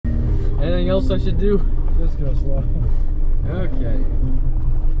Anything else I should do? Just go slow. Okay.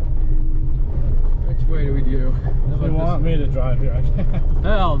 Which way do we do? If you want me to drive here, I can.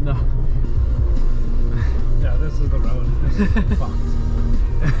 Hell no. Yeah, this is the road. This is fucked.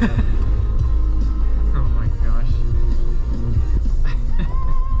 Oh my gosh.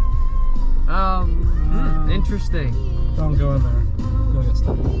 Interesting. Don't go in there. You'll get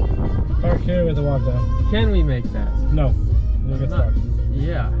stuck. Park here with the walk down. Can we make that? No. You'll get stuck.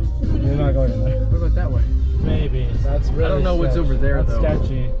 Yeah. You're not going in there. What about that way? Maybe. That's really I don't know what's over there, that's though.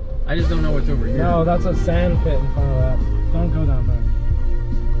 Sketchy. I just don't know what's over here. No, that's a sand pit in front of that. Don't go down there.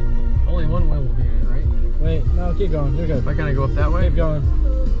 Only one way will be in it, right? Wait, no, keep going. You're good. If I kind of go up that way? Keep going.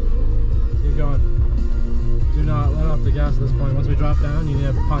 Keep going. Do not let off the gas at this point. Once we drop down, you need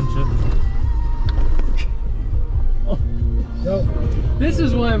to punch it. Oh. Go. This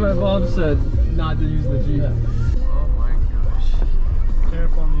is why my mom said not to use the Jeep. Yeah. Oh my gosh.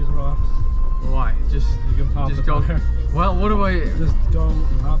 Careful on these rocks. Why? Just You can pop just the go. tire. Well, what do I? Just go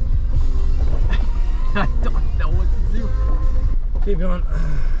up. I don't know what to do. Keep going.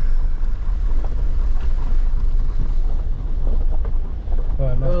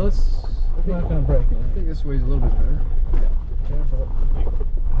 But no, Well, let's. I'm not gonna break it. I think this way's a little bit better. Careful.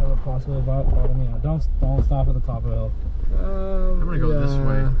 Have a possible bottoming out. Don't stop at the top of the hill. I'm gonna go this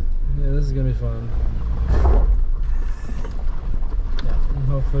way. Yeah, this is gonna be fun. Yeah. And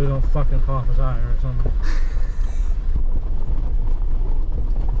hopefully we don't fucking pop a tire or something.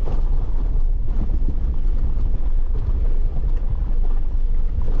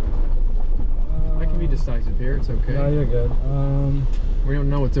 I can be decisive here. It's okay. No, you're good. We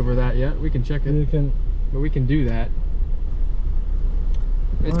don't know what's over that yet. We can check it. You can. But we can do that.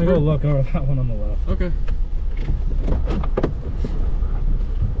 I'm gonna go look over that one on the left. Okay.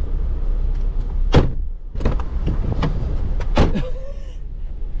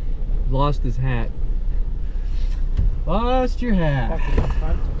 Lost his hat. Lost your hat.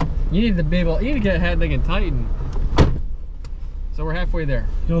 You need to be able. You need to get a hat that can tighten. So we're halfway there.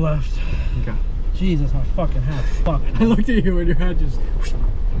 Go left. Okay. Jesus, my fucking hat. Fuck. I looked at you and your hat just.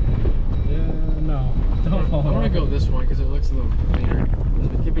 Yeah, no. Don't fall. I want to go this one because it looks a little cleaner.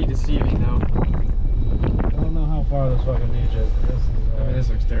 It could be deceiving though. I don't know how far this fucking beach is. This is, I mean, this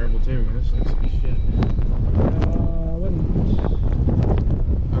looks terrible too. This looks like shit. Wouldn't.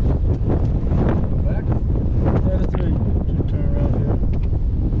 Go back? Yeah, just do a turn around here.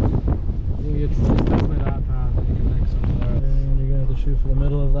 I think it's definitely that path. You can make something there. And you're gonna have to shoot for the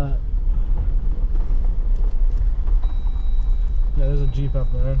middle of that. Yeah, there's a Jeep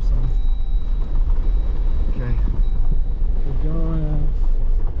up there, so. Okay. Keep going.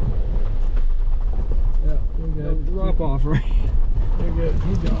 Yeah, you're good. Drop off, right? You're good.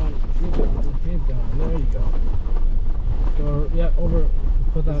 Keep going. Keep going. Keep going. There you go. Go. Yeah, over.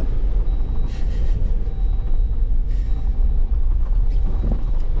 Put that.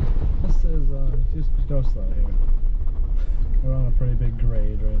 This is just go slow here. We're on a pretty big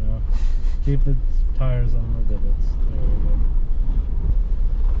grade right now. Keep the tires on the divots. There we go.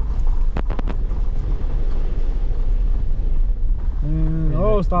 And,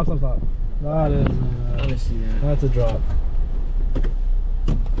 oh, stop. That is. Let me see that. That's a drop.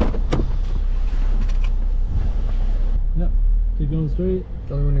 Yep. Keep going straight.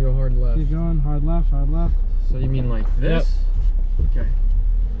 Tell me when to go hard left. Keep going. Hard left. Hard left. So you mean like this? Yep. Okay.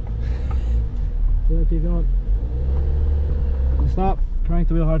 Yeah, keep going. Stop. Crank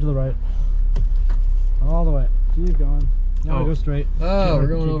the wheel hard to the right. All the way. Keep going. Now go straight. Oh, we're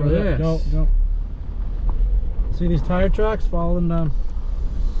going over this. Go. See these tire tracks? Follow them down.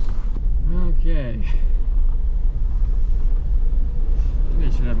 Okay. Maybe I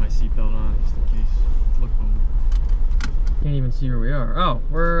should have my seatbelt on just in case. Flip over. Can't even see where we are. Oh,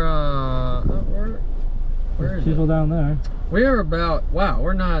 where is People it? down there. We are about. Wow,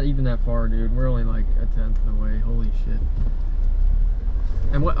 we're not even that far, dude. We're only like a 10th of the way. Holy shit.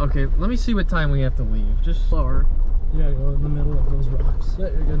 And what? Okay, let me see what time we have to leave. Just slower. You gotta go in the middle of those rocks. Yeah,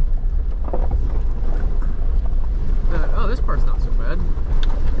 you're good. Oh, this part's not so bad.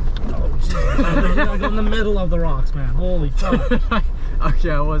 Oh, jeez. You gotta go in the middle of the rocks, man. Holy fuck. Okay,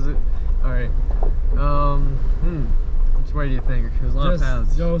 I wasn't. Alright. Which way do you think? There's a lot of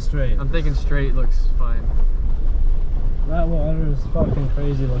paths. Go straight. I'm thinking straight looks fine. That water is fucking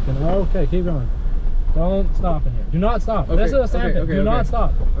crazy looking. Okay, keep going. Don't stop in here. Do not stop. Okay, This is a sand pit. Do not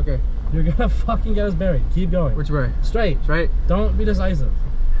stop. Okay. You're gonna fucking get us buried. Keep going. Which way? Straight. Straight? Don't be decisive.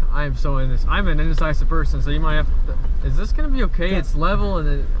 I'm so I'm an indecisive person, so you might have to, is this gonna be okay? Yeah. It's level and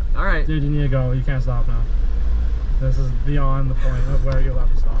then, alright. Dude, you need to go. You can't stop now. This is beyond the point of where you're allowed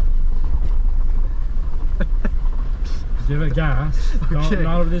to stop. Give it gas. Okay. Don't,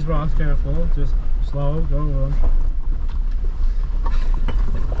 not over these rocks, careful. Just slow, go over them.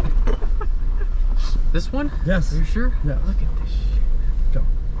 This one? Yes. Are you sure? Yeah. Look at this shit. Go.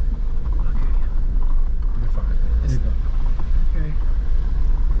 Okay. You're fine. There you go. Okay.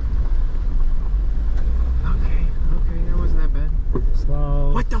 Okay, that wasn't that bad.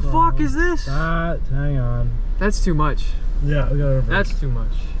 Slow. What the slow. fuck is this? Hang on. That's too much. Yeah, we gotta reverse. That's too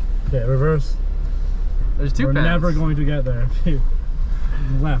much. Okay, reverse. There's 2 We're paths. never going to get there.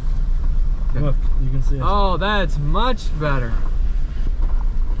 Left. Okay. Look, you can see it. Oh, that's much better.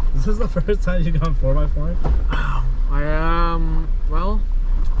 Is this the first time you've gone 4x4? Well,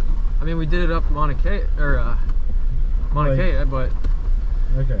 I mean, we did it up Mauna Kea, or Mauna Kea, but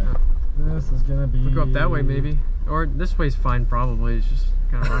Okay. This is gonna be. we go up that way maybe, or this way's fine probably. It's just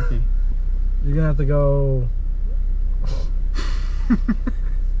kind of rocky. You're gonna have to go.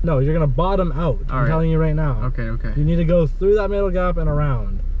 No, you're gonna bottom out. I'm right. telling you right now. Okay. You need to go through that middle gap and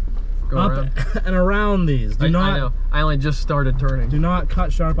around. Go Up around. and around these. I know. I only just started turning. Do not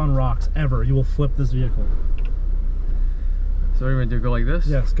cut sharp on rocks ever. You will flip this vehicle. So what are you gonna do? Go like this?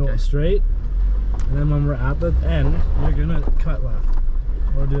 Yes, go Okay. straight. And then when we're at the end, you're gonna cut left.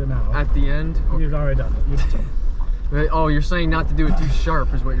 Or do it now. At the end. Okay. You've already done it. Wait, oh, you're saying not to do it too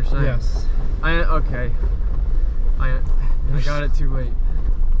sharp, is what you're saying? Yes. Okay. I got it too late.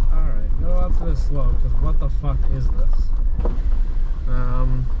 Alright, go up to this slow, because what the fuck is this?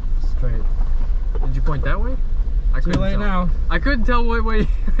 Straight. Did you point that way? I Too couldn't late tell. now. I couldn't tell what way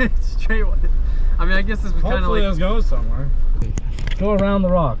straight was. I mean, I guess this was kind of Hopefully like. this goes somewhere. Go around the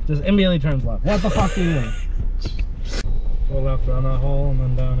rock. Just immediately turns left. What the fuck are you doing? Go left around that hole and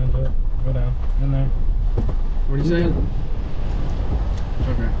then down into it. Go down. In there. What are you saying?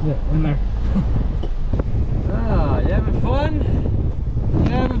 Okay. Yeah, in there. Ah, you having fun? You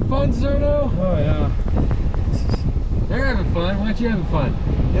having fun, Cerno? Oh yeah. They're having fun. Why aren't you having fun?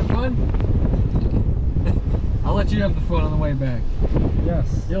 You have fun? I'll let you have the fun on the way back.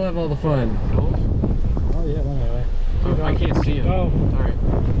 Yes. You'll have all the fun. Oh yeah, anyway. I can't see him. Go. Alright.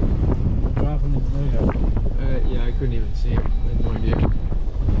 Dropping the, there you go. Yeah, I couldn't even see him. I had no idea.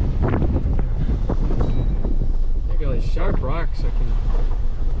 I got these sharp rocks I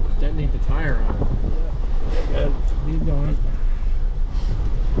can detonate the tire on. Good. Keep going.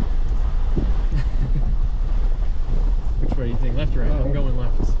 Which way do you think? Left or right? I'm going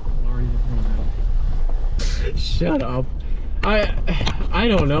left. I'm already going left. Shut up. I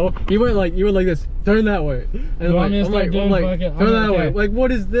don't know. You went like this. Turn that way. And You want me to start doing fucking- turn that way. okay. Like,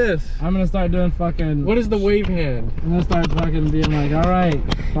 what is this? I'm gonna start doing fucking. What is the wave hand? I'm gonna start fucking being like, alright,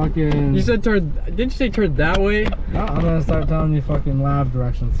 fucking. You said turn. Didn't you say turn that way? No, I'm gonna start telling you fucking lab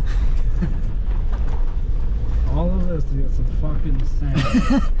directions. All of this to get some fucking sand.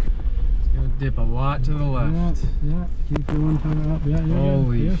 It's gonna dip a lot to the left. Yeah, keep your one tire up. Yeah, you're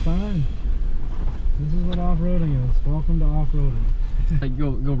Holy good. You're fine. This is what off-roading is. Welcome to off-roading. Like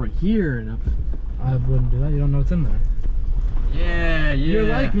go right here and up. I wouldn't do that. You don't know what's in there. Yeah. You're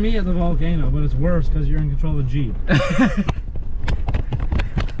like me at the volcano, but it's worse because you're in control of a Jeep.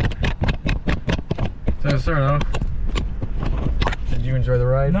 So, Cerno, did you enjoy the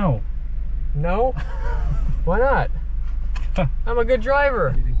ride? No. No? Why not? I'm a good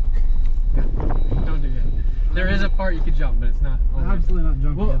driver. Don't do that. There is a part you could jump, but it's not. Absolutely not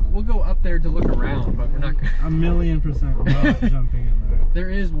jumping in there. We'll go up there to look around, but we're not. 1,000,000% not jumping in there. There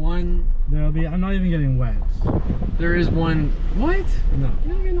is one. There'll be. I'm not even getting wet. There is one. What? No.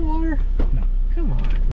 You're not in the water? No. Come on.